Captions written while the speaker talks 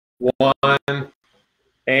One,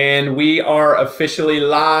 and we are officially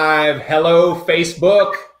live. Hello,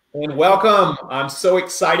 Facebook, and welcome. I'm so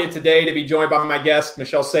excited today to be joined by my guest,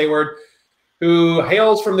 Michelle Saward, who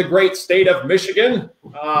hails from the great state of Michigan.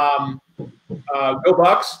 Go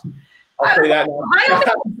Bucks. I'll say that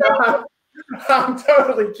now. I'm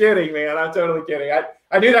totally kidding, man. I'm totally kidding.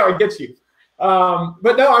 I knew that would get you.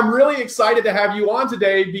 But no, I'm really excited to have you on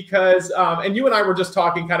today because, and you and I were just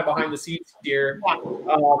talking kind of behind the scenes here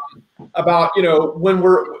about, when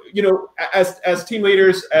we're, as team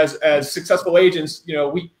leaders, as successful agents,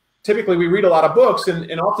 we typically read a lot of books,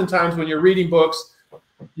 and oftentimes when you're reading books,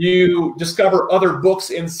 you discover other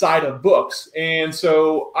books inside of books. And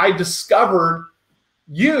so I discovered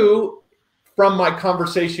you from my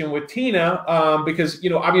conversation with Tina, because,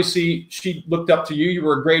 obviously she looked up to you. You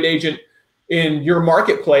were a great agent in your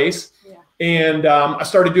marketplace. Yeah. And I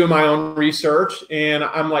started doing my own research, and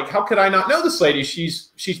I'm like, how could I not know this lady?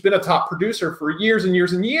 She's been a top producer for years and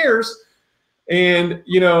years and years. And,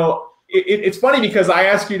 it's funny because I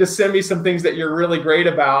asked you to send me some things that you're really great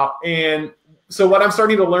about. And so what I'm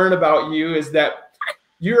starting to learn about you is that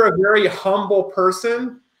you're a very humble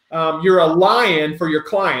person. You're a lion for your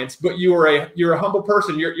clients, but you're a humble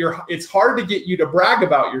person. It's hard to get you to brag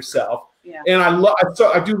about yourself. Yeah. And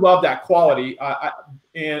I do love that quality,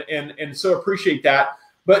 and so appreciate that.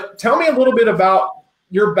 But tell me a little bit about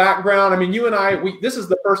your background. I mean, you and I, this is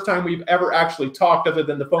the first time we've ever actually talked, other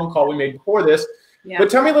than the phone call we made before this. Yeah.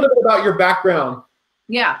 But tell me a little bit about your background.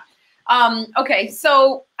 Yeah. Okay.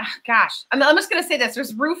 So, gosh, I'm just gonna say this.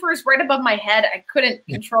 There's roofers right above my head. I couldn't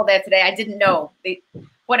control that today. I didn't know.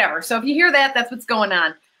 Whatever. So if you hear that, that's what's going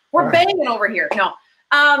on. We're banging over here. No.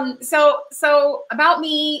 So about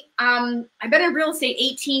me, I've been in real estate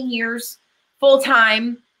 18 years full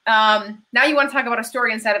time. Now you want to talk about a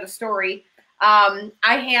story inside of a story. I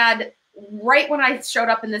had, right when I showed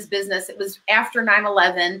up in this business, it was after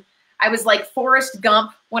 9/11. I was like Forrest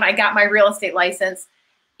Gump when I got my real estate license.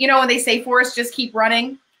 When they say Forrest, just keep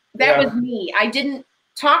running. That was me. I didn't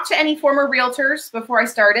talk to any former realtors before I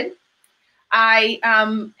started. I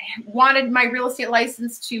wanted my real estate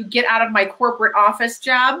license to get out of my corporate office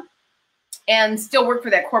job and still work for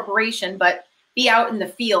that corporation, but be out in the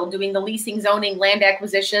field doing the leasing, zoning, land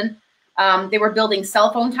acquisition. They were building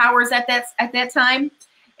cell phone towers at that time,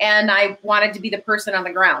 and I wanted to be the person on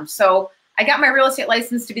the ground. So I got my real estate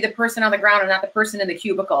license to be the person on the ground and not the person in the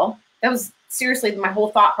cubicle. That was seriously my whole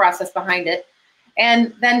thought process behind it.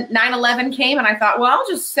 And then 9/11 came, and I thought, well, I'll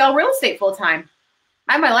just sell real estate full time.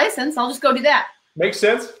 I have my license. I'll just go do that. Makes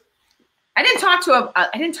sense. I didn't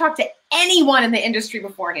talk to anyone in the industry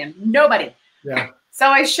beforehand. Nobody. Yeah. So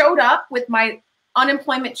I showed up with my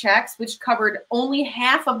unemployment checks, which covered only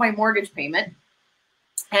half of my mortgage payment.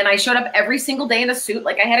 And I showed up every single day in a suit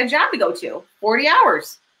like I had a job to go to, 40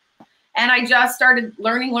 hours. And I just started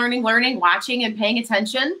learning, watching and paying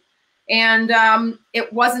attention. And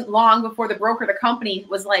it wasn't long before the broker of the company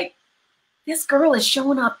was like, this girl is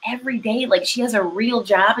showing up every day like she has a real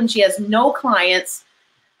job and she has no clients.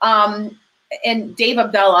 And Dave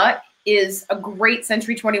Abdullah is a great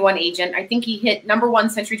Century 21 agent. I think he hit #1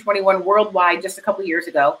 Century 21 worldwide just a couple of years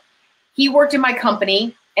ago. He worked in my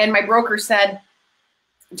company, and my broker said,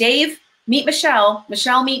 Dave, meet Michelle.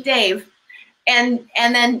 Michelle, meet Dave. And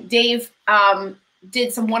then Dave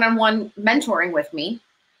did some one-on-one mentoring with me.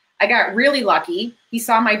 I got really lucky. He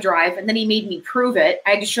saw my drive, and then he made me prove it.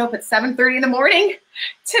 I had to show up at 7:30 in the morning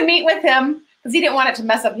to meet with him because he didn't want it to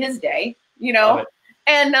mess up his day,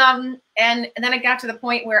 And then I got to the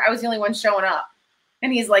point where I was the only one showing up.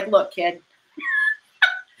 And he's like, look, kid,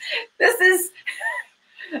 it's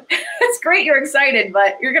great you're excited,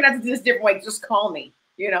 but you're going to have to do this different way. Just call me,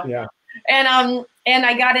 Yeah. And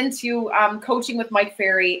I got into coaching with Mike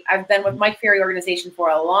Ferry. I've been with Mike Ferry organization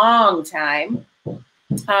for a long time.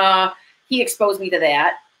 He exposed me to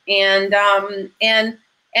that. And then,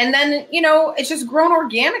 it's just grown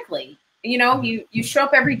organically. You show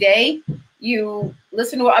up every day, you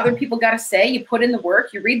listen to what other people got to say, you put in the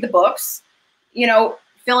work, you read the books,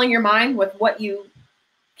 filling your mind with what you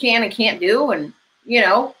can and can't do. And,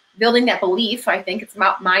 building that belief. I think it's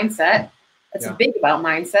about mindset. It's big about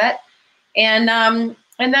mindset. And then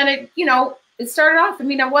it started off. I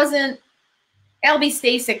mean, I wasn't, Albie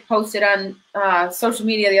Stasic posted on social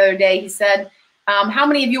media the other day. He said, how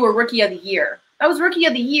many of you were rookie of the year? I was rookie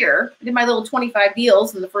of the year. I did my little 25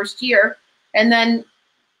 deals in the first year. And then,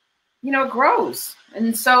 it grows.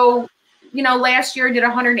 And so, last year I did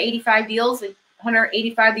 185 deals,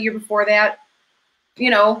 185 the year before that,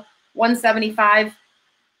 175.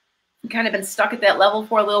 I've kind of been stuck at that level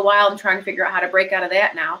for a little while. I'm trying to figure out how to break out of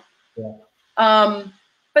that now. Yeah.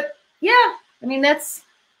 But yeah, I mean, that's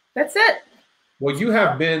That's it. Well, you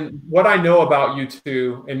have been, what I know about you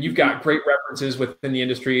too, and you've got great references within the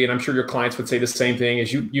industry, and I'm sure your clients would say the same thing,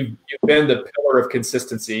 is you've been the pillar of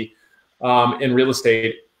consistency in real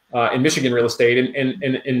estate, in Michigan real estate, and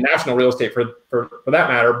in national real estate for that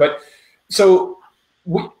matter. But so,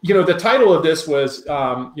 the title of this was,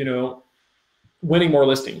 winning more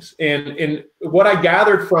listings. And what I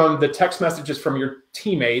gathered from the text messages from your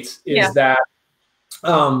teammates is that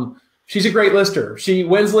she's a great lister. She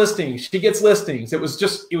wins listings. She gets listings. It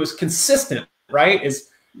was consistent, right? Is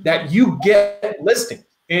that you get listings.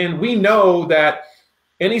 And we know that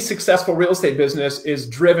any successful real estate business is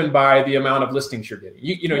driven by the amount of listings you're getting.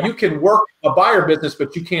 You can work a buyer business,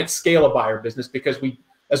 but you can't scale a buyer business because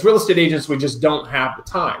as real estate agents, we just don't have the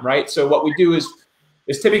time, right? So what we do is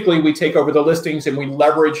typically we take over the listings and we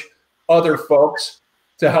leverage other folks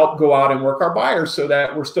to help go out and work our buyers, so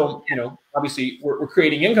that we're still, obviously we're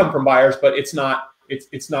creating income from buyers, but it's not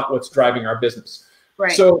what's driving our business.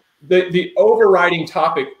 Right. So the overriding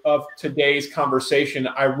topic of today's conversation,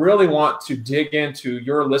 I really want to dig into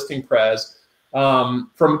your listing pres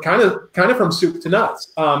from kind of from soup to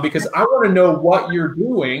nuts, because I want to know what you're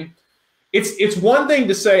doing. It's one thing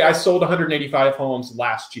to say I sold 185 homes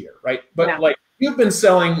last year, right? But like, you've been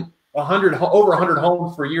selling over 100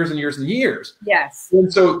 homes for years and years and years. Yes.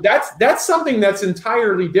 And so that's something that's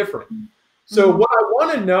entirely different. So what I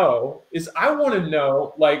want to know is,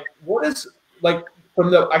 like, what is, like, from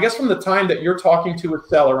the time that you're talking to a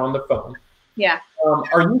seller on the phone. Yeah.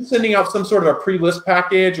 Are you sending out some sort of a pre-list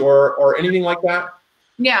package or anything like that?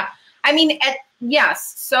 Yeah. I mean,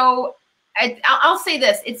 yes. So I'll say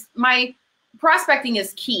this. It's my prospecting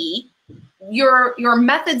is key. Your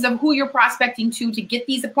methods of who you're prospecting to get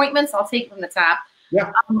these appointments, I'll take from the top,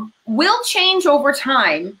 will change over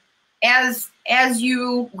time as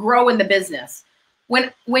you grow in the business.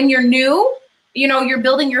 When you're new, you're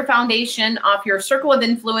building your foundation off your circle of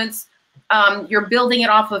influence. You're building it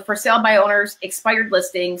off of for sale by owners, expired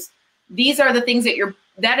listings. These are the things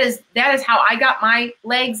that is how I got my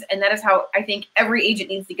legs, and that is how I think every agent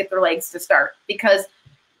needs to get their legs to start, because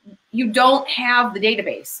you don't have the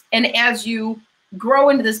database. And as you grow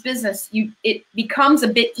into this business, it becomes a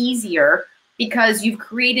bit easier because you've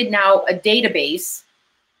created now a database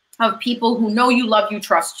of people who know you, love you,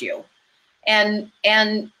 trust you. And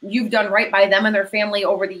you've done right by them and their family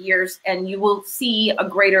over the years, and you will see a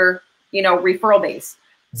greater, referral base.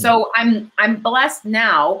 So I'm blessed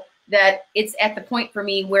now that it's at the point for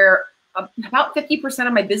me where about 50%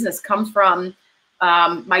 of my business comes from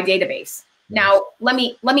my database. Now, let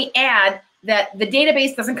me add that the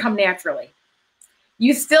database doesn't come naturally.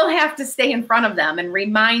 You still have to stay in front of them and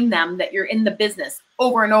remind them that you're in the business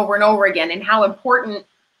over and over and over again, and how important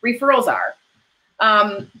referrals are.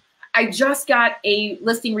 I just got a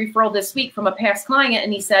listing referral this week from a past client,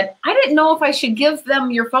 and he said, I didn't know if I should give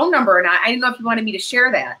them your phone number or not. I didn't know if you wanted me to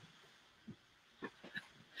share that. I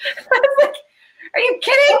was like, are you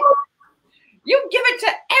kidding? You give it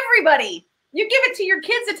to everybody. You give it to your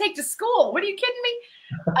kids to take to school. What, are you kidding me?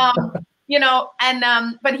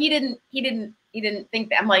 But he didn't think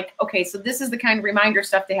that. I'm like, okay, so this is the kind of reminder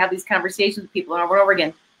stuff to have these conversations with people over and over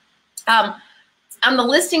again. On the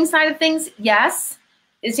listing side of things, yes,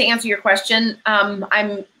 is to answer your question.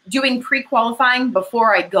 I'm doing pre-qualifying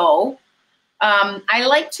before I go. I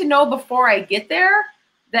like to know before I get there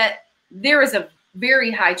that there is a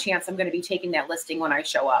very high chance I'm going to be taking that listing when I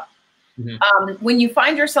show up. When you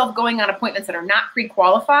find yourself going on appointments that are not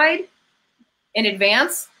pre-qualified in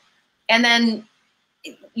advance, and then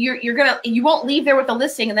you won't leave there with the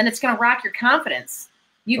listing, and then it's going to rock your confidence.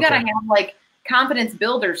 You got to have like confidence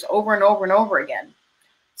builders over and over and over again.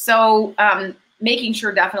 So making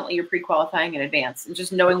sure definitely you're pre-qualifying in advance and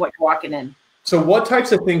just knowing what you're walking in. So what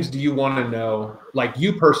types of things do you want to know? Like,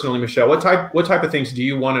 you personally, Michelle, what type of things do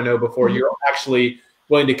you want to know before you're actually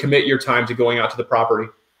willing to commit your time to going out to the property?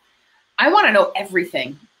 I want to know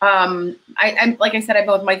everything. I'm like I said, I've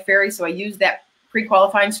been with Mike Ferry, so I use that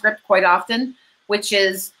pre-qualifying script quite often, which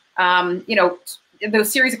is,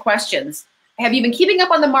 those series of questions. Have you been keeping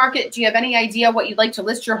up on the market? Do you have any idea what you'd like to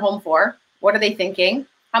list your home for? What are they thinking?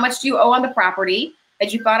 How much do you owe on the property?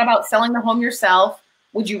 Had you thought about selling the home yourself?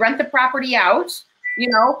 Would you rent the property out?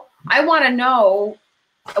 I want to know,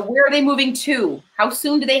 where are they moving to? How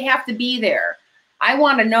soon do they have to be there? I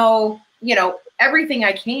want to know, everything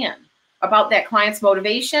I can about that client's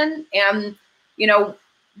motivation and,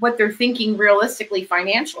 what they're thinking realistically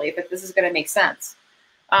financially, if this is going to make sense.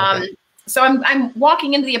 So I'm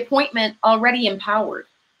walking into the appointment already empowered.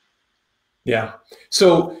 Yeah.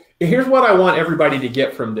 So here's what I want everybody to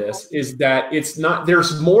get from this is that it's not,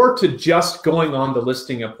 there's more to just going on the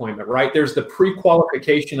listing appointment, right? There's the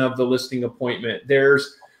pre-qualification of the listing appointment.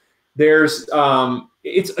 It's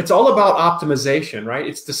all about optimization, right?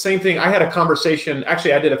 It's the same thing. I had a conversation,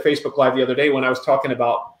 actually I did a Facebook Live the other day when I was talking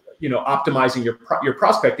about, optimizing your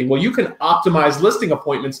prospecting. Well, you can optimize listing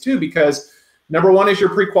appointments too, because number one is you're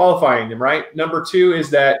pre-qualifying them, right? Number two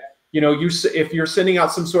is that, if you're sending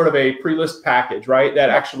out some sort of a pre-list package, right, that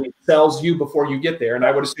actually sells you before you get there. And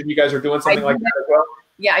I would assume you guys are doing something like that as well.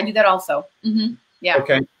 Yeah, I do that also. Mm-hmm. Yeah.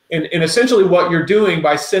 Okay. And essentially what you're doing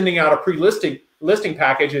by sending out a listing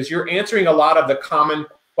package is you're answering a lot of the common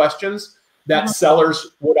questions that sellers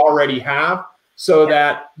would already have, so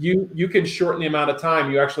that you can shorten the amount of time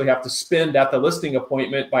you actually have to spend at the listing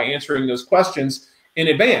appointment by answering those questions in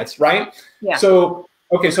advance, right? Yeah. So,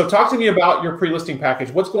 okay, so talk to me about your pre-listing package.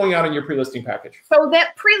 What's going out in your pre-listing package? So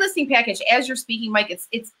that pre-listing package, as you're speaking, Mike,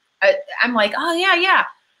 I'm like, oh yeah.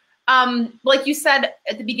 Like you said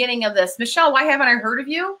at the beginning of this, Michelle, why haven't I heard of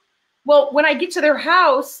you? Well, when I get to their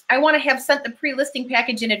house, I want to have sent the pre-listing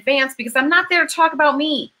package in advance, because I'm not there to talk about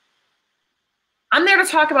me. I'm there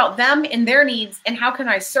to talk about them and their needs and how can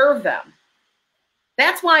I serve them.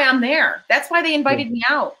 That's why I'm there. That's why they invited me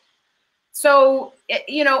out. So,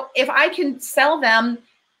 if I can sell them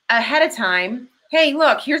ahead of time, hey,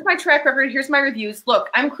 look, here's my track record. Here's my reviews. Look,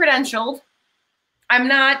 I'm credentialed. I'm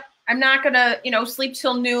not going to, sleep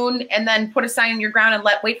till noon and then put a sign in your ground and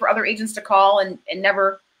wait for other agents to call and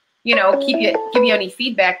never, give you any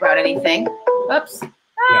feedback about anything. Oops.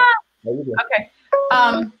 Yeah.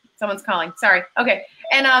 Okay. Someone's calling. Sorry. Okay.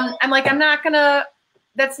 And I'm like,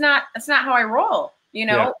 that's not how I roll,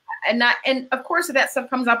 Yeah. And of course, if that stuff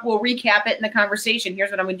comes up, we'll recap it in the conversation.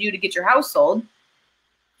 Here's what I'm going to do to get your house sold.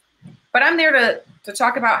 But I'm there to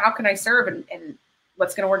talk about how can I serve and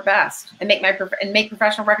what's going to work best, and make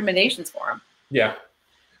professional recommendations for them. Yeah.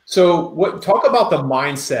 So talk about the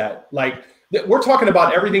mindset. Like, we're talking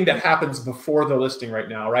about everything that happens before the listing right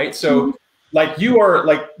now, right? So like you are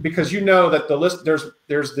because that the list,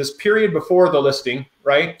 there's this period before the listing,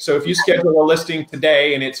 right? So if you schedule a listing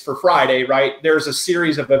today and it's for Friday, right, there's a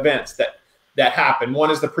series of events that happen.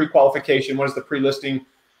 One is the pre-qualification, one is the pre-listing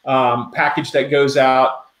package that goes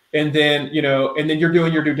out. And then, and then you're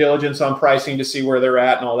doing your due diligence on pricing to see where they're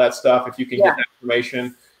at and all that stuff, if you can get that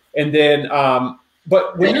information. And then,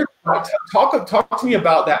 but when you're talk to me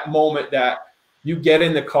about that moment that you get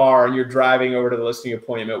in the car and you're driving over to the listing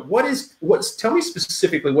appointment. Tell me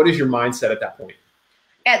specifically, what is your mindset at that point?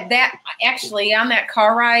 On that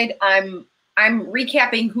car ride, I'm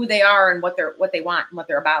recapping who they are and what they want and what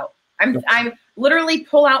they're about. I literally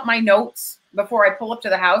pull out my notes before I pull up to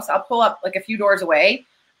the house. I'll pull up like a few doors away,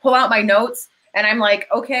 pull out my notes, and I'm like,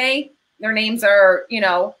 okay, their names are,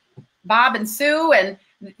 Bob and Sue, and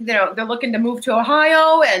they're looking to move to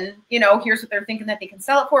Ohio, and here's what they're thinking that they can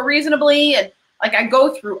sell it for reasonably. And like, I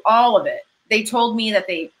go through all of it. They told me that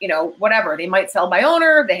they, whatever, they might sell by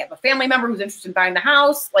owner. They have a family member who's interested in buying the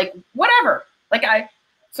house, like whatever.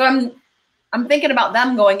 So I'm thinking about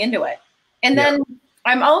them going into it. And then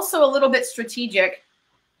I'm also a little bit strategic.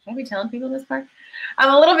 Should I be telling people this part?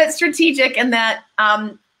 I'm a little bit strategic in that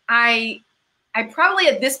I probably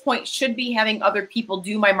at this point should be having other people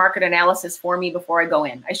do my market analysis for me before I go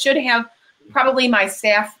in. I should have probably my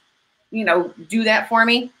staff, do that for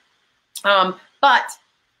me. But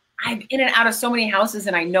I'm in and out of so many houses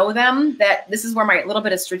and I know them that this is where my little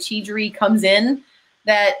bit of strategery comes in,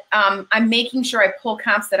 that I'm making sure I pull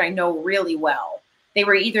comps that I know really well. They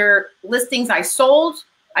were either listings I sold,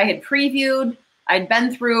 I had previewed, I'd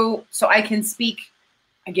been through, so I can speak,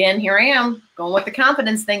 again, here I am, going with the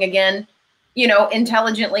confidence thing again,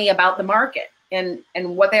 intelligently about the market and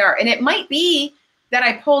what they are. And it might be that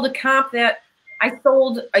I pulled a comp that I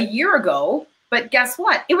sold a year ago, but guess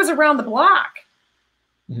what? It was around the block.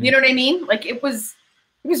 You know what I mean? Like it was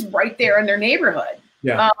right there in their neighborhood.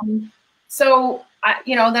 Yeah. So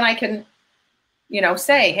then I can,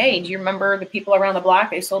 say, hey, do you remember the people around the block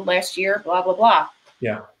they sold last year? Blah, blah, blah.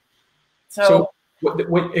 Yeah. So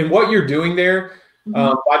what you're doing there,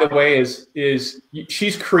 by the way, is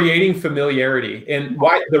she's creating familiarity. And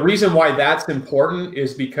the reason why that's important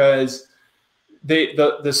is because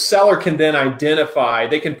the seller can then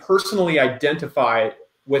they can personally identify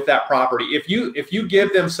with that property. If you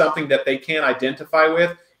give them something that they can't identify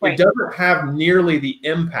with, it doesn't have nearly the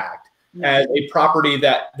impact as a property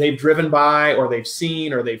that they've driven by or they've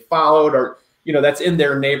seen or they've followed or, that's in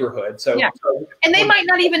their neighborhood. So, and they might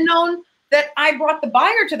not even known that I brought the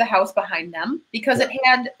buyer to the house behind them because it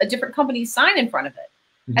had a different company's sign in front of it.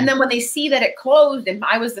 And then when they see that it closed and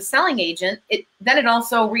I was the selling agent, it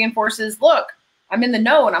also reinforces, look, I'm in the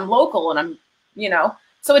know and I'm local and I'm,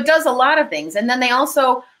 so it does a lot of things. And then they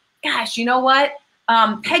also, gosh, you know what?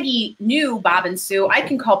 Peggy knew Bob and Sue. I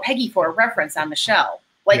can call Peggy for a reference on Michelle.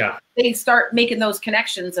 Like they start making those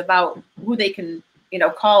connections about who they can,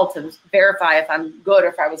 call to verify if I'm good or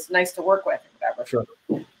if I was nice to work with or whatever. Sure.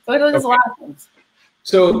 So it does a lot of things.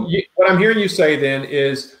 So what I'm hearing you say then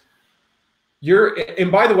is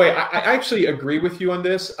and by the way, I actually agree with you on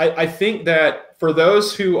this. I think that for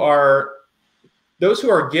those who are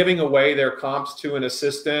giving away their comps to an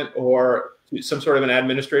assistant or some sort of an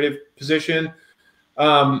administrative position,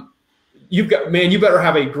 you better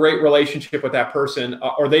have a great relationship with that person,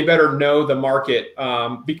 or they better know the market.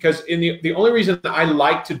 Because the only reason I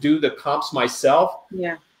like to do the comps myself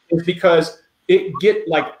is because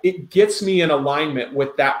it gets me in alignment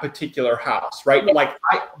with that particular house, right? Yeah.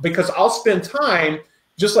 Because I'll spend time,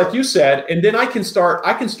 just like you said, and then I can start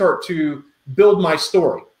to build my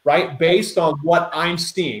story, right? Based on what I'm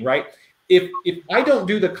seeing, right? If I don't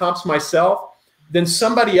do the comps myself, then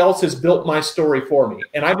somebody else has built my story for me.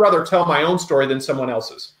 And I'd rather tell my own story than someone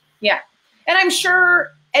else's. Yeah. And I'm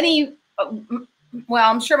sure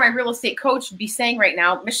I'm sure my real estate coach would be saying right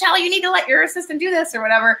now, Michelle, you need to let your assistant do this or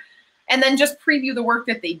whatever, and then just preview the work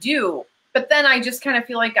that they do. But then I just kind of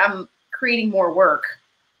feel like I'm creating more work.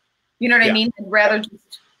 You know what I mean? I'd rather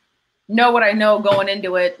just know what I know going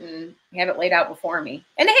into it and have it laid out before me.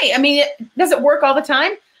 And hey, I mean, does it work all the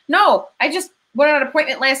time? No. I just went on an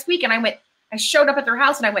appointment last week and I showed up at their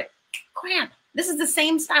house and I went, crap, this is the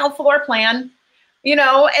same style floor plan,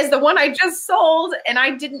 as the one I just sold. And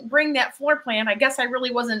I didn't bring that floor plan. I guess I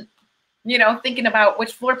really wasn't, thinking about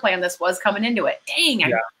which floor plan this was coming into it. Dang,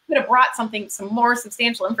 I could have brought some more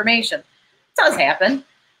substantial information. It does happen.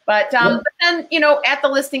 But then, at the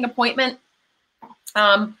listing appointment,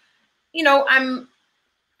 I'm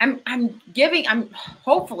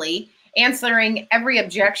hopefully answering every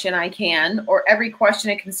objection I can or every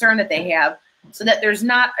question and concern that they have, so that there's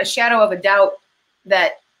not a shadow of a doubt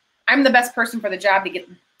that I'm the best person for the job to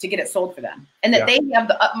get it sold for them, and that they have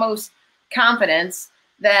the utmost confidence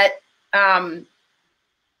that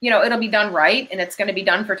it'll be done right and it's going to be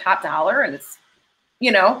done for top dollar, and it's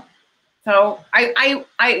so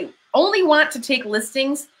I only want to take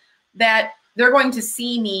listings that they're going to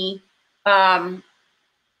see me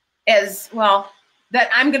as well, that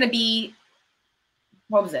I'm going to be,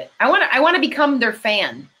 what was it? I want to become their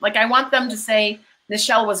fan. Like, I want them to say,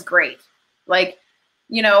 Michelle was great. Like,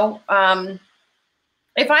 if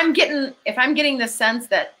I'm getting the sense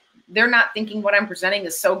that they're not thinking what I'm presenting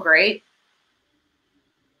is so great,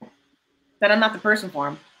 then I'm not the person for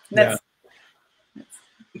them.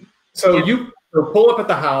 You pull up at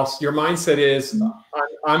the house. Your mindset is,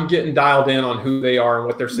 I'm getting dialed in on who they are and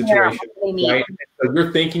what their situation is, right? So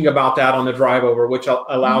you're thinking about that on the drive over, which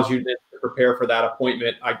allows you to prepare for that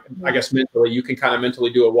appointment. I guess mentally, you can kind of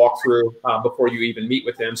mentally do a walkthrough before you even meet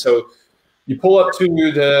with them. So you pull up to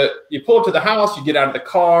the house, you get out of the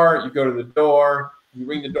car, you go to the door, you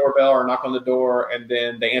ring the doorbell or knock on the door, and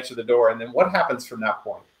then they answer the door. And then what happens from that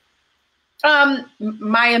point?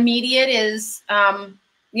 My immediate is,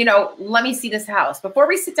 let me see this house. Before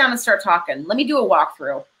we sit down and start talking, let me do a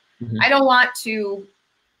walkthrough. Mm-hmm. I don't want to,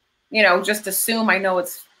 just assume I know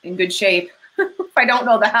it's in good shape if I don't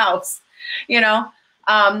know the house,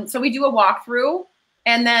 So we do a walkthrough,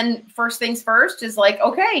 and then first things first is like,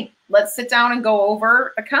 okay, let's sit down and go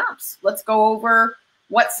over the comps. Let's go over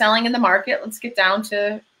what's selling in the market. Let's get down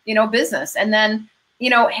to, business. And then,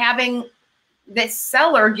 having the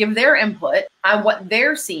seller give their input on what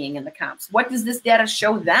they're seeing in the comps. What does this data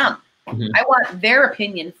show them? Mm-hmm. I want their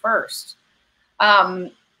opinion first.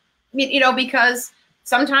 Because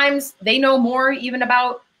sometimes they know more even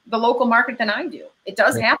about the local market than I do. It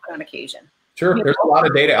does happen on occasion. Sure. There's a lot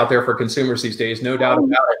of data out there for consumers these days, no doubt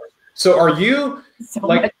about it. So are you,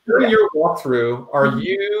 during your walkthrough,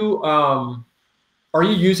 are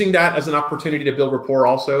you using that as an opportunity to build rapport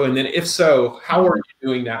also? And then if so, how are you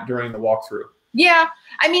doing that during the walkthrough? Yeah.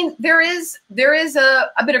 I mean, there is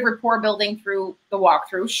a bit of rapport building through the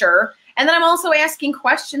walkthrough, sure. And then I'm also asking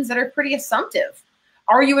questions that are pretty assumptive.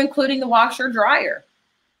 Are you including the washer dryer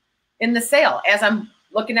in the sale as I'm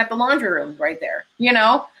looking at the laundry room right there?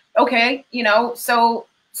 Okay, so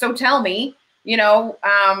tell me, and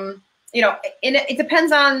it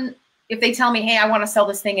depends on if they tell me, hey, I want to sell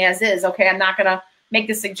this thing as is. Okay, I'm not going to make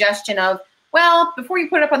the suggestion of, well, before you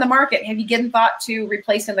put it up on the market, have you given thought to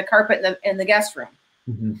replacing the carpet in the guest room?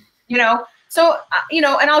 Mm-hmm. So, and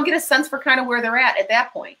I'll get a sense for kind of where they're at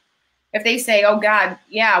that point. If they say, oh God,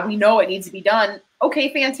 yeah, we know it needs to be done.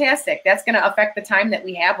 Okay, fantastic. That's going to affect the time that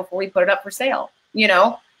we have before we put it up for sale,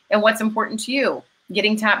 and what's important to you,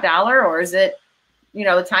 getting top dollar, or is it,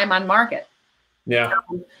 the time on market. Yeah.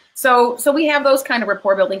 So we have those kind of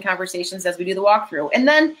rapport building conversations as we do the walkthrough. And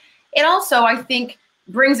then it also, I think,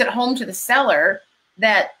 brings it home to the seller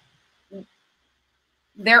that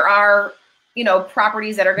there are,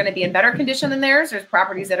 properties that are going to be in better condition than theirs. There's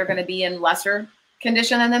properties that are going to be in lesser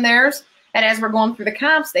condition than theirs. And as we're going through the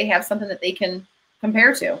comps, they have something that they can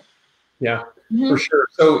compare to. Yeah, for sure.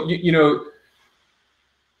 So, do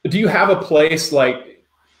you have a place like,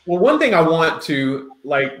 well, one thing I want to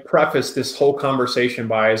preface this whole conversation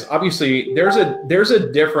by is obviously there's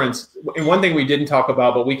a difference. And one thing we didn't talk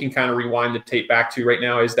about, but we can kind of rewind the tape back to right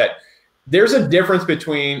now, is that there's a difference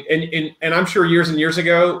between, and I'm sure years and years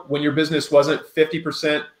ago when your business wasn't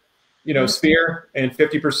 50%, sphere and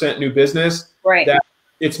 50% new business, right? That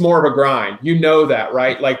it's more of a grind. That,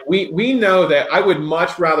 right? Like we know that I would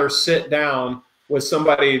much rather sit down with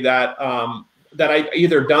somebody that I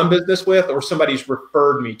either done business with or somebody's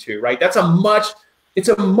referred me to, right? It's a much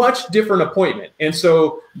different appointment. And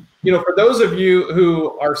so, for those of you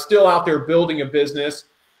who are still out there building a business,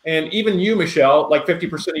 and even you, Michelle, like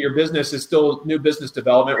 50% of your business is still new business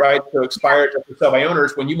development, right? So expired to sell by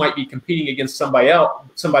owners, when you might be competing against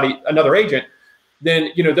another agent, then,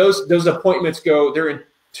 those appointments they're in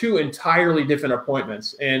two entirely different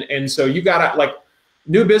appointments. And so you gotta,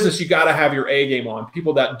 new business, you gotta have your A game on,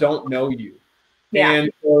 people that don't know you. Yeah.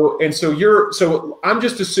 So I'm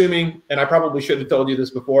just assuming, and I probably should have told you this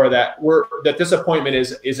before, that this appointment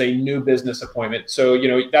is a new business appointment. So,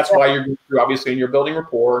 that's why you're going through, obviously, and you're building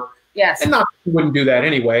rapport. Yes. And not that you wouldn't do that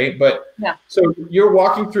anyway, but yeah. So you're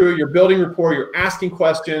walking through, you're building rapport, you're asking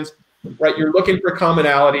questions, right? You're looking for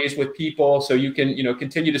commonalities with people so you can,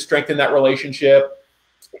 continue to strengthen that relationship.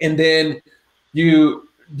 And then do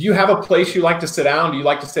you have a place you like to sit down? Do you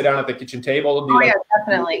like to sit down at the kitchen table? Yeah,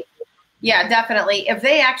 definitely. Yeah, definitely. If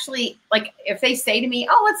they actually, if they say to me,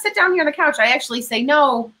 oh, let's sit down here on the couch, I actually say,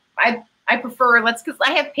 no, I prefer, because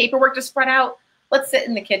I have paperwork to spread out. Let's sit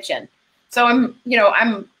in the kitchen. So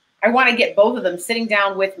I want to get both of them sitting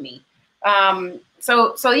down with me.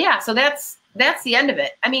 So that's the end of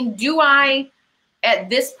it. I mean, do I, at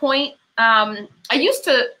this point, I used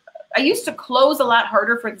to close a lot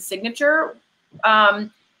harder for the signature.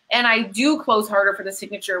 And I do close harder for the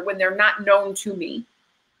signature when they're not known to me.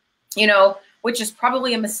 Which is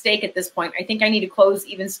probably a mistake at this point. I think I need to close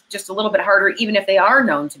even just a little bit harder, even if they are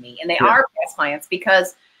known to me and they are past clients,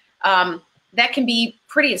 because that can be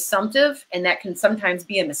pretty assumptive and that can sometimes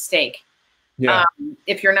be a mistake. Yeah.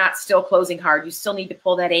 If you're not still closing hard, you still need to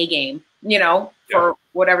pull that A game, for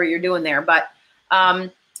whatever you're doing there. But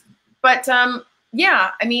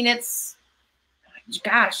yeah, I mean,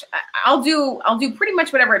 gosh, I'll do pretty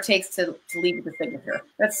much whatever it takes to leave with the signature.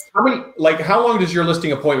 That's how long does your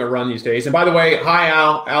listing appointment run these days? And by the way, hi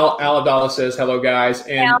Al Abdallah says hello, guys.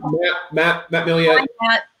 And Matt Milia,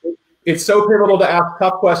 it's so pivotal to ask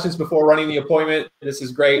tough questions before running the appointment. This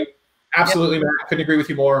is great. Absolutely, yep. Matt, couldn't agree with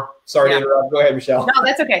you more. Sorry to interrupt. Go ahead, Michelle. No,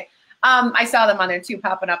 that's okay. I saw them on there too,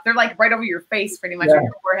 popping up. They're right over your face, pretty much on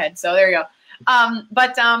your forehead. So there you go.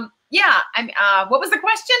 Yeah. What was the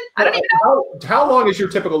question? I don't even know. How long is your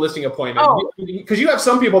typical listing appointment? Because you have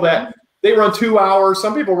some people that they run 2 hours.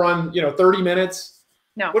 Some people run, 30 minutes.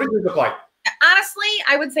 No. What does it look like? Honestly,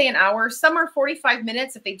 I would say an hour. Some are 45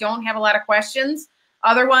 minutes if they don't have a lot of questions.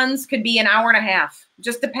 Other ones could be an hour and a half.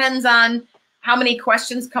 Just depends on how many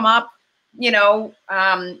questions come up,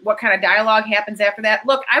 what kind of dialogue happens after that.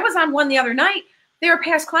 Look, I was on one the other night. They were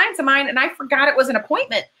past clients of mine, and I forgot it was an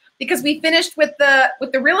appointment, because we finished with the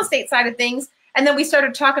real estate side of things, and then we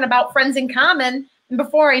started talking about friends in common. And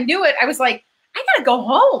before I knew it, I was like, I gotta go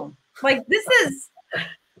home. It's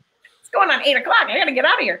going on 8 o'clock. I gotta get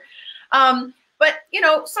out of here. But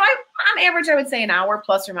so on average, I would say an hour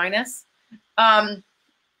plus or minus.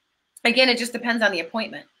 Again, it just depends on the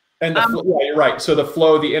appointment. And you're right. So the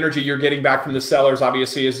flow, the energy you're getting back from the sellers,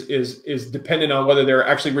 obviously, is dependent on whether they're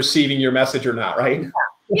actually receiving your message or not, right?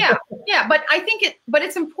 Yeah. But I think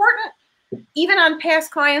it's important, even on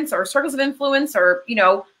past clients or circles of influence or,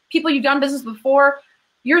 people you've done business before,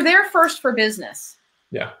 you're there first for business.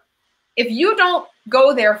 Yeah. If you don't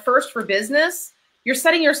go there first for business, you're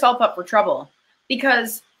setting yourself up for trouble,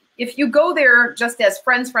 because if you go there just as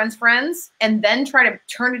friends, and then try to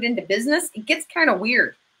turn it into business, it gets kind of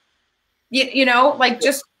weird.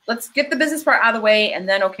 Just let's get the business part out of the way and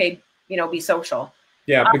then, be social.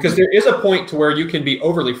 Yeah, because there is a point to where you can be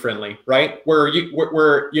overly friendly, right? Where they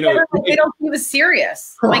don't seem as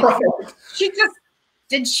serious.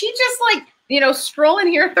 Did she just stroll in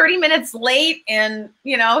here 30 minutes late and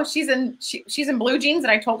she's in blue jeans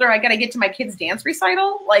and I told her I got to get to my kid's dance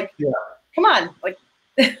recital. Come on,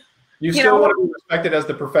 You still want to be respected as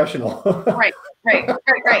the professional. Right.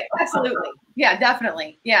 Absolutely. Yeah,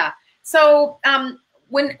 definitely. Yeah. So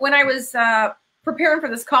when I was preparing for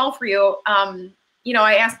this call for you,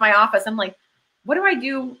 I asked my office, I'm like, what do I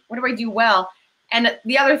do? What do I do well? And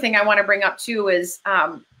the other thing I want to bring up too is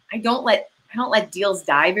I don't let deals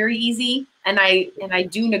die very easy, and I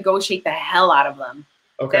do negotiate the hell out of them.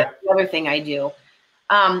 Okay. That's the other thing I do.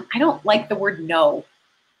 I don't like the word no.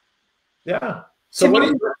 Yeah. So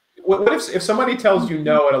what if somebody tells you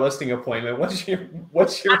no at a listing appointment? What's your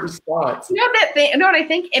response? You know that thing? You know what I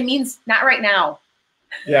think? It means not right now.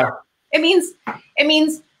 Yeah. It means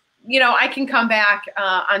I can come back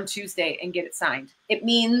on Tuesday and get it signed. It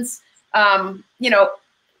means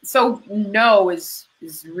so no is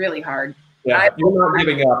really hard. Yeah, you're not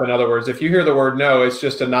giving up. In other words, if you hear the word no, it's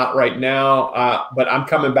just a not right now. But I'm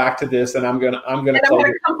coming back to this, and I'm gonna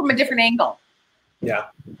come from a different angle. Yeah,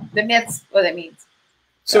 that's what that means.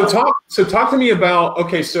 So talk to me about,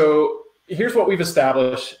 okay, so here's what we've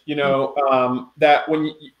established, that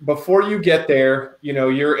before you get there,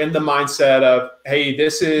 you're in the mindset of, hey,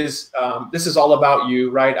 this is all about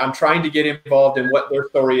you, right? I'm trying to get involved in what their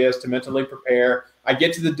story is to mentally prepare. I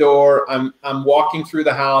get to the door, I'm walking through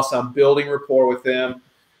the house, I'm building rapport with them.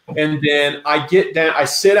 And then I get down, I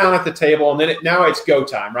sit down at the table, and then now it's go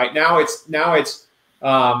time, right? Now it's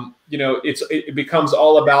it becomes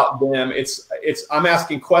all about them. I'm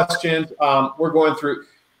asking questions. We're going through.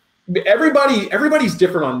 Everybody's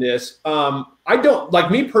different on this. I don't,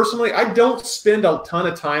 like me personally, I don't spend a ton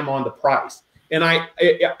of time on the price. And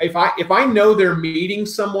if I know they're meeting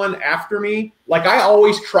someone after me, like I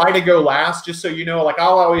always try to go last, just so you know. Like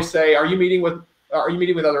I'll always say, "Are you meeting with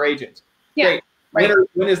other agents?" Yeah. Right.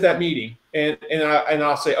 When is that meeting? And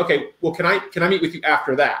I'll say, "Okay, well, can I meet with you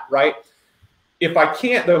after that?" Right. If I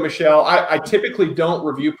can't, though, Michelle, I typically don't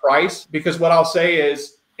review price, because what I'll say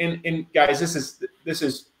is, and guys, this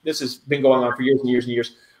has been going on for years and years and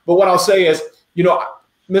years. But what I'll say is, Mr.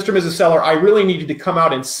 and Mrs. Seller, I really needed to come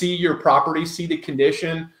out and see your property, see the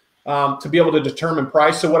condition, to be able to determine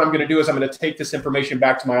price. So what I'm going to do is I'm going to take this information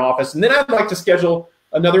back to my office, and then I'd like to schedule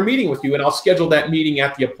another meeting with you, and I'll schedule that meeting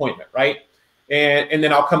at the appointment, right? And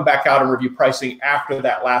then I'll come back out and review pricing after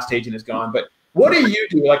that last agent is gone. But what do you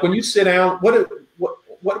do? Like when you sit down, what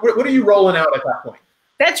are you rolling out at that point?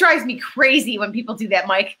 That drives me crazy when people do that,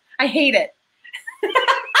 Mike. I hate it.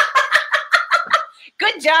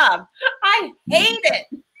 Good job. I hate it.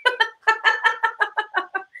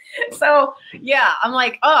 So yeah, I'm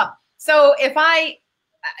like, so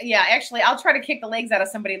actually I'll try to kick the legs out of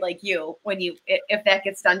somebody like you if that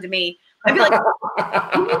gets done to me. I'd be like,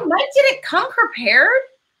 Mike didn't come prepared.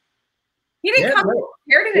 He didn't come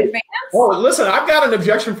prepared in advance. Oh, listen, I've got an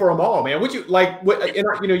objection for them all, man. Would you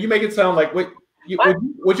you make it sound like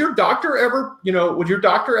would your doctor ever,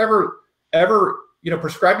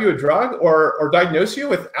 prescribe you a drug or diagnose you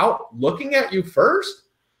without looking at you first?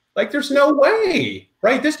 Like, there's no way,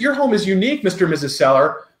 right? Your home is unique, Mr. and Mrs.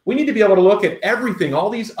 Seller. We need to be able to look at everything, all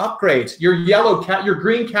these upgrades, your your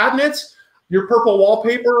green cabinets, your purple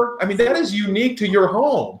wallpaper. I mean, that is unique to your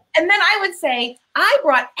home. And then I would say, I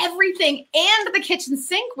brought everything and the kitchen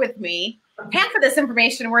sink with me. Half of this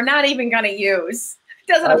information we're not even going to use.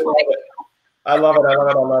 Doesn't apply. I love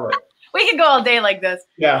it. We could go all day like this.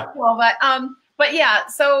 Yeah. Well, but yeah.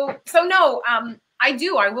 So no. I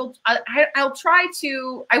do. I'll try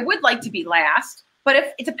to. I would like to be last, but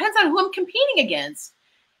if it depends on who I'm competing against.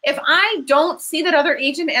 If I don't see that other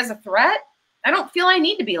agent as a threat, I don't feel I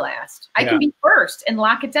need to be last. I can be first and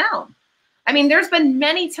lock it down. I mean, there's been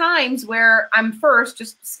many times where I'm first,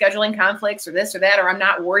 just scheduling conflicts or this or that, or I'm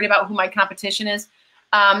not worried about who my competition is,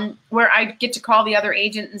 where I get to call the other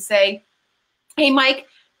agent and say, hey, Mike,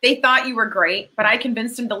 they thought you were great, but I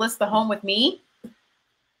convinced them to list the home with me.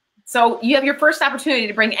 So you have your first opportunity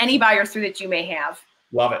to bring any buyers through that you may have.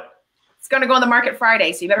 Love it. It's going to go on the market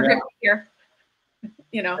Friday, so you better get here.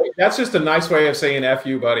 That's just a nice way of saying F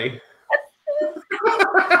you, buddy.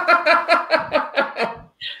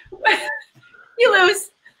 You lose.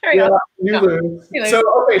 There you go. You lose. So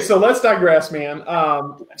okay, so let's digress, man.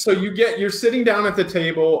 So you're sitting down at the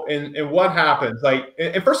table, and what happens? Like,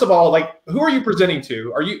 and first of all, like, who are you presenting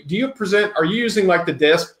to? Are you using like the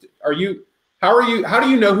disc? How do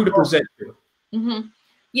you know who to present to? Mm-hmm.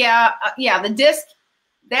 Yeah, the disc.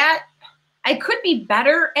 That I could be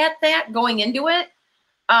better at that going into it.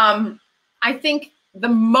 I think the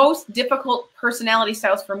most difficult personality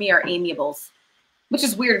styles for me are amiables, which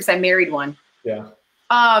is weird because I married one. Yeah.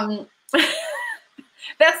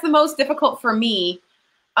 That's the most difficult for me,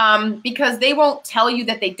 because they won't tell you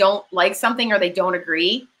that they don't like something or they don't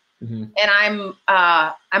agree. And I'm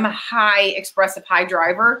a high expressive high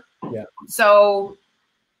driver. Yeah. So,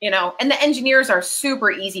 and the engineers are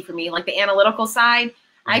super easy for me, like the analytical side.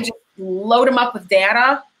 I just load them up with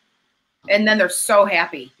data, and then they're so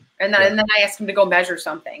happy. And then I ask them to go measure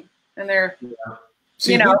something, and they're,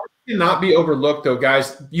 See, we cannot be overlooked, though,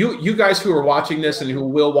 guys. You guys who are watching this and who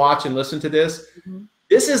will watch and listen to this,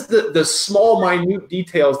 this is the small, minute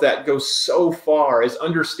details that go so far as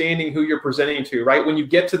understanding who you're presenting to, right? When you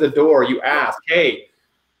get to the door, you ask, hey,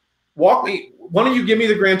 why don't you give me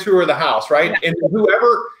the grand tour of the house, right? And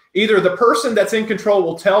whoever, either the person that's in control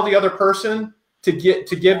will tell the other person to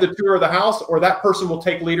give the tour of the house, or that person will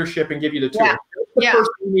take leadership and give you the tour. The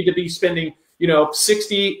person you need to be spending,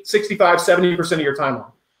 60, 65, 70% of your time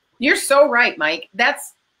on. You're so right, Mike.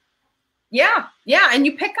 That's, and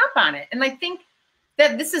you pick up on it. And I think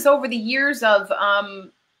that this is over the years of,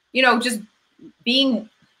 just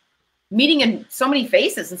meeting in so many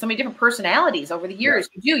faces and so many different personalities over the years.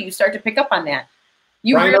 You start to pick up on that.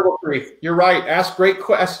 You're right. Ask great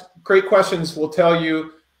questions will tell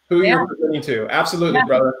you who you're presenting to. Absolutely,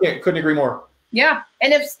 brother. Couldn't agree more. Yeah.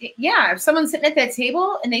 And if someone's sitting at that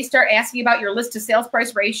table and they start asking about your list to sales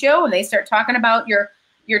price ratio, and they start talking about your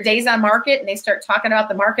days on market, and they start talking about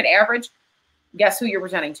the market average, guess who you're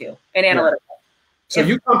presenting to? An analytical. So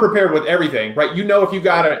you come prepared with everything, right? If you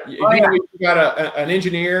got an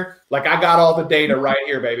engineer, like I got all the data right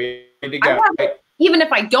here, baby. Even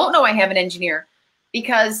if I don't know I have an engineer,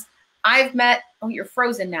 because I've met, you're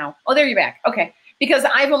frozen now. Oh, there you're back. Okay. Because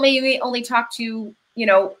I've only talked to,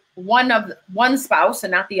 one spouse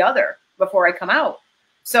and not the other before I come out.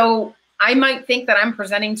 So I might think that I'm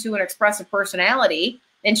presenting to an expressive personality,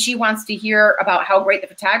 and she wants to hear about how great the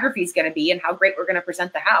photography is going to be and how great we're going to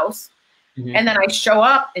present the house. And then I show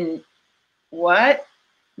up and what?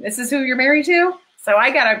 This is who you're married to? So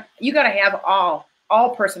you gotta have all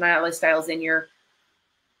personality styles in your,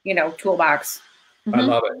 toolbox. I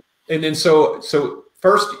love it. And then so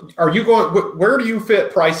first, where do you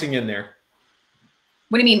fit pricing in there?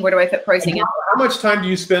 What do you mean? Where do I fit pricing in? How much time do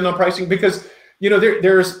you spend on pricing? Because there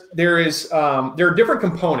are different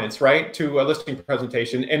components, right, to a listing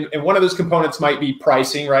presentation, and one of those components might be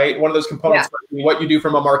pricing, right? One of those components might be what you do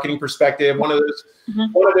from a marketing perspective. One of those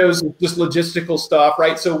is just logistical stuff,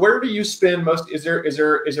 right? So where do you spend most? Is there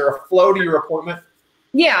a flow to your appointment?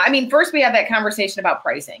 Yeah, I mean, first we have that conversation about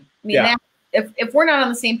pricing. I mean, if we're not on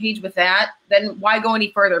the same page with that, then why go any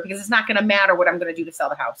further? Because it's not going to matter what I'm going to do to sell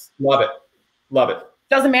the house. Love it.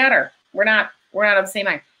 Doesn't matter. We're not on the same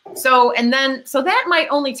mind. So that might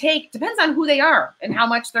only take, depends on who they are and how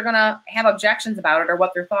much they're going to have objections about it or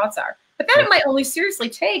what their thoughts are. But then it might only seriously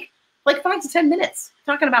take like 5 to 10 minutes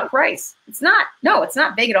talking about price. It's not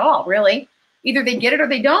big at all, really. Either they get it or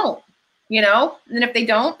they don't, and then if they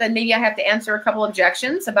don't, then maybe I have to answer a couple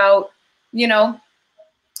objections about, when we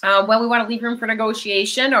want to leave room for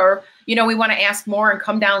negotiation, or, we want to ask more and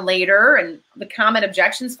come down later, and the common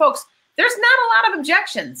objections. Folks, there's not a lot of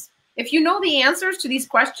objections. If you know the answers to these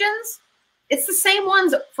questions, it's the same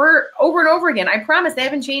ones for over and over again. I promise they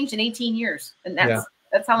haven't changed in 18 years. And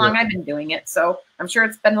that's how long I've been doing it. So I'm sure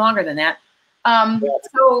it's been longer than that.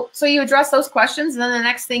 So you address those questions. And then the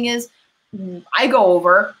next thing is I go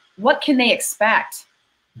over, what can they expect?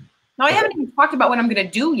 Now, I haven't even talked about what I'm going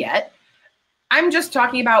to do yet. I'm just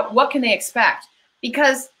talking about what can they expect,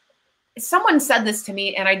 because someone said this to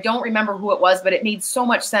me and I don't remember who it was, but it made so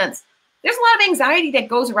much sense. There's a lot of anxiety that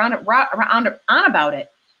goes around on about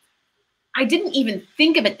it. I didn't even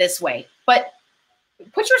think of it this way, but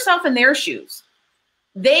put yourself in their shoes.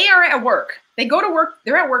 They are at work. They go to work.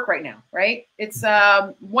 They're at work right now, right? It's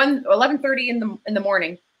 11:30 in the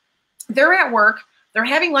morning. They're at work. They're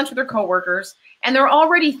having lunch with their coworkers, and they're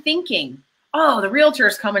already thinking, "Oh, the realtor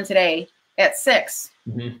is coming today at 6."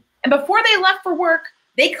 And before they left for work,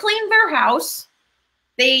 they cleaned their house.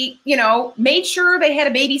 They, made sure they had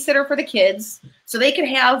a babysitter for the kids so they could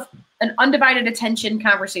have an undivided attention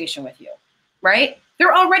conversation with you, right?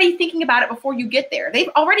 They're already thinking about it before you get there. They've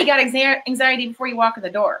already got anxiety before you walk in the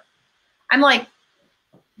door. I'm like,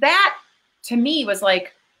 that to me was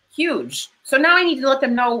like huge. So now I need to let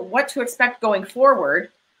them know what to expect going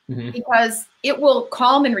forward, because it will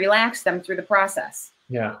calm and relax them through the process.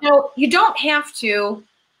 Yeah. Now, you don't have to,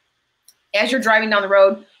 as you're driving down the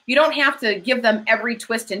road, you don't have to give them every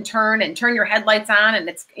twist and turn your headlights on and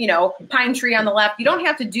it's, pine tree on the left. You don't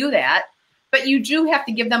have to do that, but you do have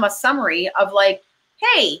to give them a summary of like,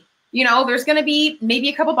 hey, there's going to be maybe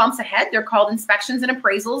a couple bumps ahead. They're called inspections and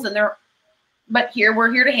appraisals, and but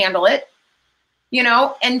we're here to handle it,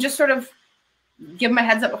 and just sort of give them a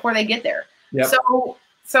heads up before they get there. Yep.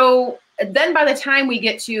 So then by the time we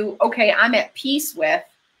get to, okay, I'm at peace with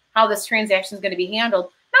how this transaction is going to be handled.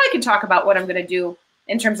 Now I can talk about what I'm going to do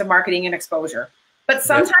in terms of marketing and exposure. But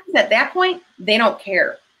sometimes at that point, they don't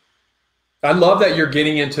care. I love that you're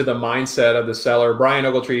getting into the mindset of the seller. Brian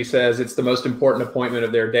Ogletree says it's the most important appointment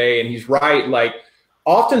of their day. And he's right. Like,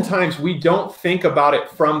 oftentimes we don't think about it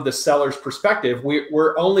from the seller's perspective.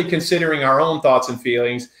 We're only considering our own thoughts and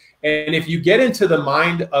feelings. And if you get into the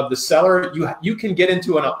mind of the seller, you can get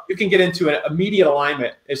into an immediate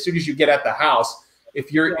alignment as soon as you get at the house.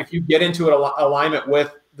 If you get into an alignment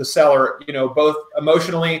with the seller, you know, both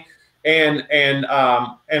emotionally and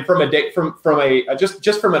from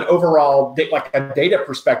an overall like a data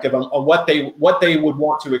perspective on what they would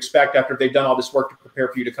want to expect after they've done all this work to prepare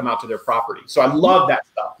for you to come out to their property. So I love that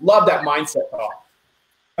stuff. Love that mindset thought.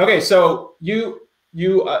 Okay, so you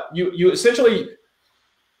essentially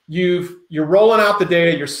you're rolling out the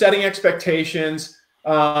data, you're setting expectations.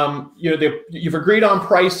 You know, you've agreed on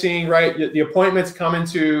pricing, right? The appointments coming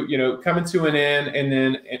to an end,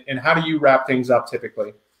 and how do you wrap things up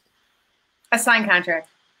typically? A signed contract.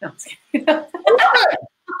 No, I'm just kidding.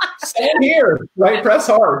 Same here, right? Press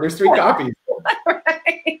hard. There's 3 copies.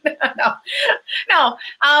 Right. No.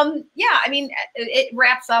 Yeah, I mean, it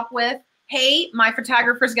wraps up with, hey, my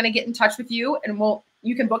photographer is going to get in touch with you, and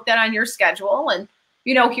you can book that on your schedule. And,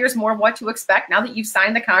 you know, here's more of what to expect. Now that you've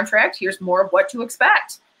signed the contract, here's more of what to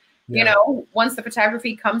expect. Yeah. You know, once the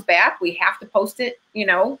photography comes back, we have to post it, you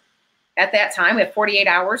know, at that time. We have 48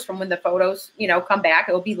 hours from when the photos, you know, come back.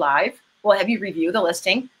 It will be live. We'll have you review the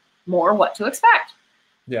listing, more what to expect.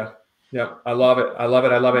 Yeah. Yeah. I love it. I love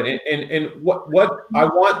it. I love it. And what I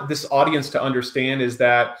want this audience to understand is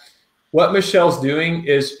that what Michelle's doing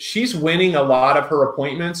is she's winning a lot of her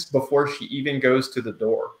appointments before she even goes to the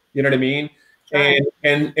door. You know what I mean? Right.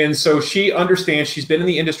 And so she understands, she's been in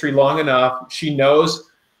the industry long enough. She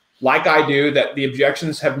knows, like I do, that the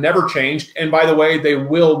objections have never changed. And by the way, they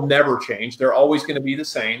will never change. They're always going to be the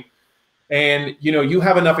same. And, you know, you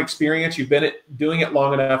have enough experience. You've been doing it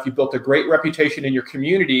long enough. You've built a great reputation in your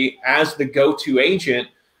community as the go-to agent.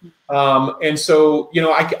 And so, you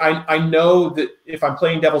know, I know that if I'm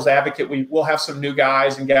playing devil's advocate, we'll have some new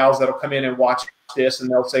guys and gals that'll come in and watch this, and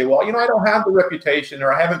they'll say, well, you know, I don't have the reputation,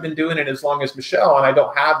 or I haven't been doing it as long as Michelle, and I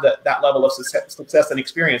don't have that level of success and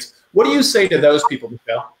experience. What do you say to those people,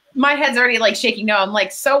 Michelle? My head's already like shaking. No, I'm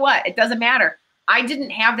like, so what? It doesn't matter. I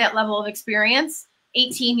didn't have that level of experience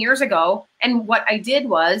 18 years ago. And what I did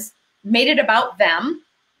was made it about them,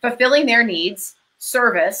 fulfilling their needs,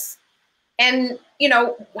 service, and, you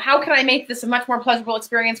know, how can I make this a much more pleasurable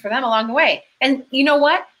experience for them along the way? And you know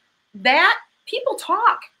what? That people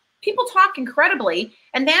talk incredibly,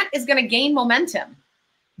 and that is going to gain momentum.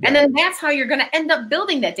 Yeah. And then that's how you're going to end up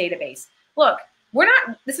building that database. Look,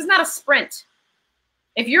 this is not a sprint.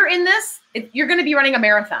 If you're in this, you're going to be running a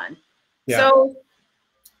marathon. Yeah. So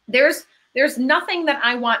there's nothing that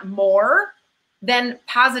I want more than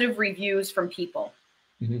positive reviews from people.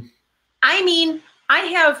 Mm-hmm. I mean, I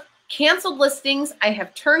have canceled listings. I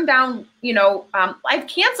have turned down, you know, I've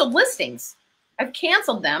canceled listings. I've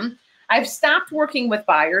canceled them. I've stopped working with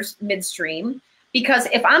buyers midstream because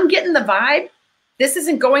if I'm getting the vibe, this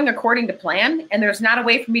isn't going according to plan, and there's not a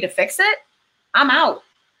way for me to fix it, I'm out.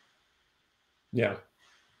 Yeah.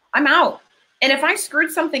 I'm out. And if I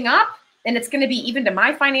screwed something up, and it's going to be even to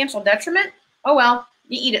my financial detriment, oh, well,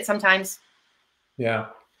 you eat it sometimes. Yeah.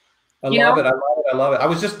 I love it. I love it. I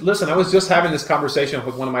was just having this conversation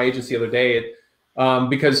with one of my agents the other day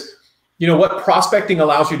because, you know, what prospecting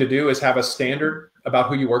allows you to do is have a standard about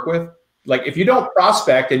who you work with. Like, if you don't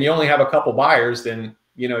prospect and you only have a couple buyers, then,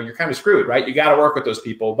 you know, you're kind of screwed, right? You got to work with those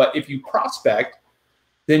people. But if you prospect,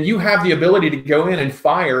 then you have the ability to go in and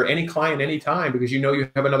fire any client anytime because you know you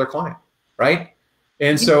have another client, right?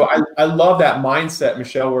 And so I love that mindset,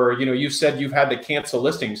 Michelle, where, you know, you said you've had to cancel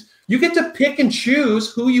listings. You get to pick and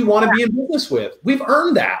choose who you want to be in business with. We've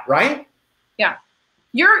earned that, right? Yeah.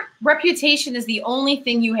 Your reputation is the only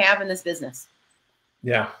thing you have in this business.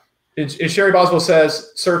 Yeah. As Sherry Boswell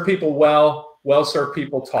says, serve people well served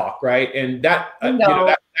people talk, right? And that, you know,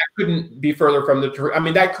 that couldn't be further from the truth. I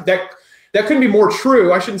mean, that couldn't be more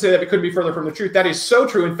true. I shouldn't say that it couldn't be further from the truth. That is so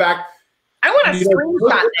true. In fact, I want to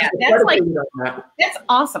screenshot that. That's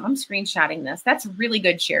awesome. I'm screenshotting this. That's really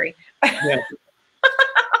good, Sherry. Yeah.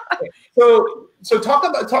 So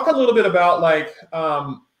talk a little bit about, like,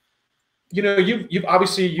 you know,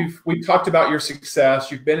 we've talked about your success.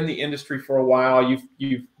 You've been in the industry for a while.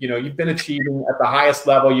 You've been achieving at the highest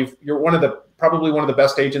level. You're probably one of the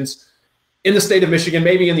best agents in the state of Michigan,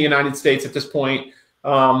 maybe in the United States at this point,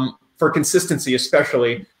 for consistency,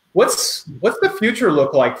 especially. What's the future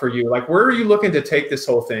look like for you? Like, where are you looking to take this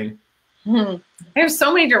whole thing? There's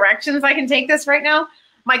so many directions I can take this right now.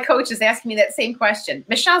 my coach is asking me that same question.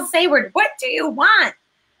 Michelle Saward, what do you want?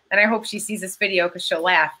 And I hope she sees this video because she'll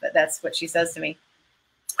laugh that that's what she says to me.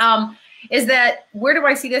 Is that, where do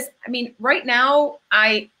I see this? I mean, right now,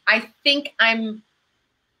 I think I'm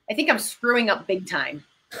screwing up big time.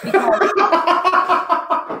 And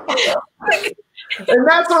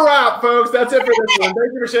that's a wrap, folks. That's it for this one.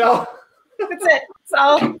 Thank you, Michelle. That's it.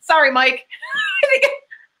 So sorry, Mike.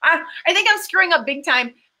 I think I'm screwing up big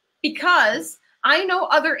time because I know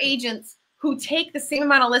other agents who take the same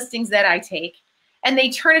amount of listings that I take and they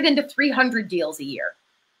turn it into 300 deals a year,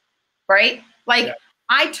 right? Like yeah.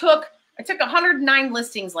 I took 109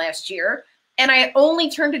 listings last year and I only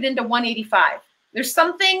turned it into 185. There's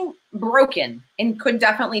something broken and could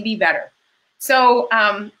definitely be better. So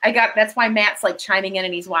that's why Matt's like chiming in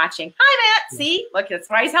and he's watching. Hi, Matt. See, look, that's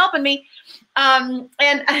why he's helping me. And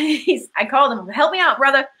I called him, help me out,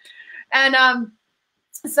 brother. And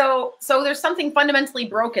so there's something fundamentally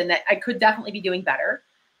broken that I could definitely be doing better.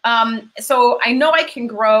 So I know I can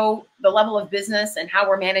grow the level of business and how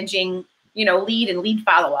we're managing, lead and lead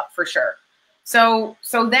follow-up for sure. So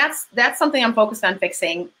that's something I'm focused on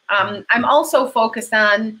fixing. I'm also focused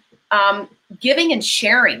on giving and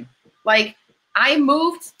sharing. Like I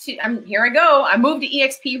moved to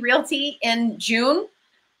eXp Realty in June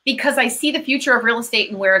because I see the future of real estate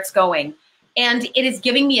and where it's going. And it is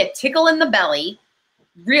giving me a tickle in the belly.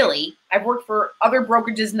 Really, I've worked for other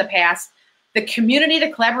brokerages in the past. The community,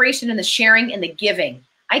 the collaboration, and the sharing and the giving.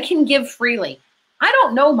 I can give freely. I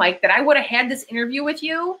don't know, Mike, that I would have had this interview with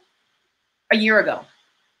you a year ago.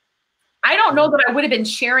 I don't know that I would have been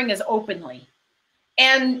sharing as openly.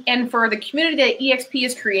 And for the community that eXp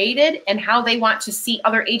has created and how they want to see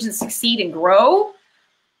other agents succeed and grow,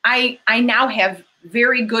 I now have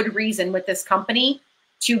very good reason with this company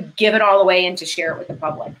to give it all away and to share it with the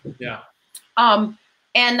public. Yeah. So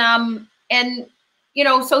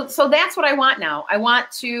that's what I want now. I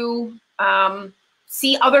want to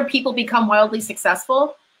see other people become wildly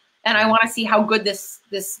successful, and I want to see how good this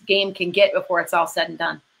game can get before it's all said and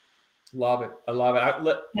done. Love it. I love it.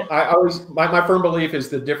 I always, my firm belief is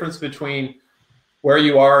the difference between where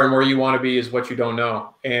you are and where you want to be is what you don't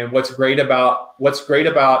know. And what's great about,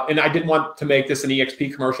 and I didn't want to make this an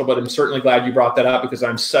eXp commercial, but I'm certainly glad you brought that up because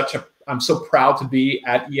I'm so proud to be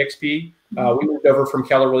at eXp. We moved over from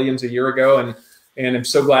Keller Williams a year ago, and I'm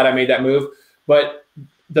so glad I made that move. But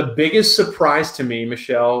the biggest surprise to me,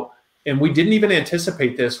 Michelle, and we didn't even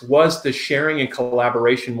anticipate this, was the sharing and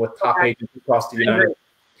collaboration with top agents across the United States.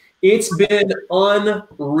 It's been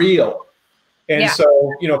unreal. And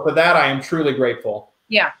so, for that, I am truly grateful.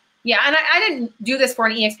 Yeah. Yeah. And I didn't do this for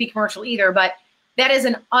an eXp commercial either, but that is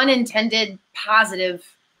an unintended positive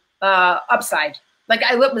upside. Like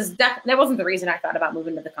that wasn't the reason I thought about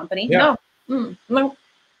moving to the company. Yeah. No.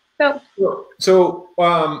 So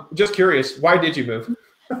just curious, why did you move?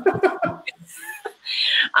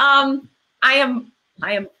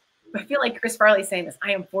 I feel like Chris Farley saying this.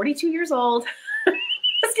 I am 42 years old.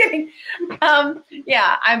 Just kidding. I've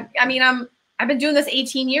been doing this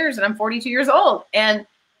 18 years and I'm 42 years old. And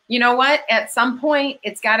you know what? At some point,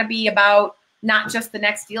 it's got to be about not just the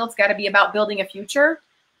next deal. It's got to be about building a future.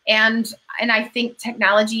 And I think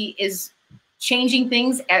technology is changing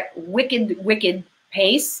things at wicked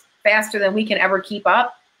pace, faster than we can ever keep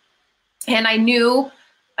up. And I knew,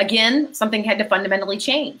 again, something had to fundamentally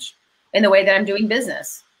change in the way that I'm doing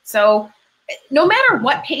business. So no matter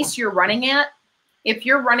what pace you're running at, if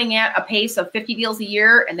you're running at a pace of 50 deals a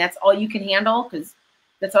year and that's all you can handle because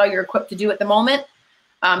that's all you're equipped to do at the moment,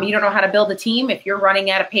 you don't know how to build a team. If you're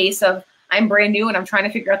running at a pace of I'm brand new and I'm trying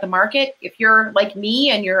to figure out the market, if you're like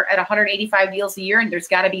me and you're at 185 deals a year and there's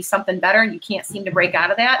got to be something better and you can't seem to break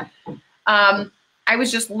out of that, I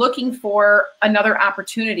was just looking for another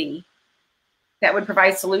opportunity that would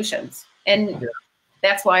provide solutions. And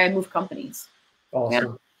that's why I moved companies.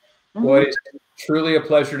 Awesome. Yeah. Well, it's truly a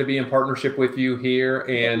pleasure to be in partnership with you here.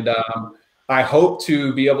 And I hope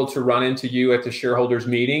to be able to run into you at the shareholders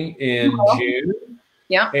meeting in June.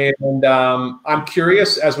 Yeah. And I'm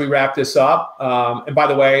curious as we wrap this up. And by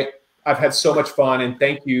the way, I've had so much fun, and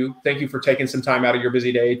thank you for taking some time out of your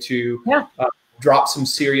busy day to drop some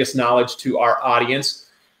serious knowledge to our audience.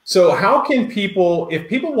 So how can people, if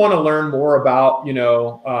people want to learn more about,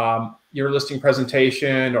 your listing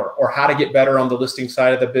presentation or how to get better on the listing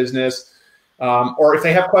side of the business, or if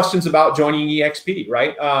they have questions about joining eXp,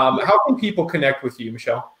 right? How can people connect with you,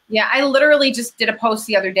 Michelle? Yeah, I literally just did a post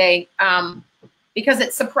the other day because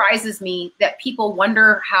it surprises me that people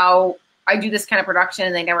wonder how I do this kind of production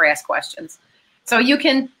and they never ask questions. So you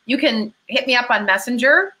can hit me up on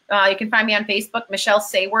Messenger. You can find me on Facebook, Michelle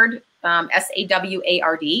Saward,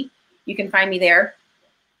 Saward. You can find me there.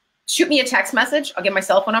 shoot me a text message. I'll give my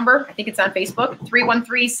cell phone number. I think it's on Facebook,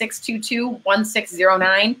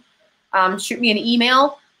 313-622-1609. Shoot me an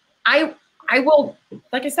email. I will,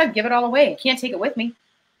 like I said, give it all away. I can't take it with me.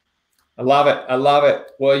 I love it. I love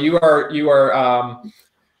it. Well, you are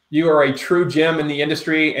a true gem in the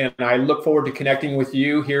industry, and I look forward to connecting with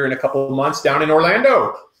you here in a couple of months down in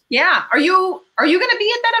Orlando. Yeah. Are you going to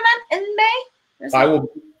be at that event in May?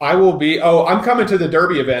 I will be. Oh, I'm coming to the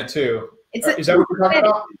Derby event too. Is that what you're talking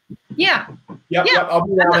about? Yeah. Yep. I'll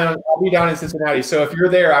be down in Cincinnati. So if you're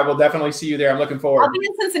there, I will definitely see you there. I'm looking forward. I'll be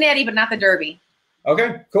in Cincinnati, but not the Derby.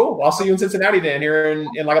 Okay, cool. I'll see you in Cincinnati then here in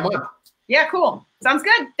like a month. Yeah, cool. Sounds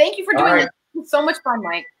good. Thank you for doing this. It was so much fun,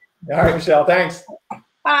 Mike. All right, Michelle. Thanks.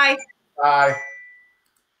 Bye. Bye.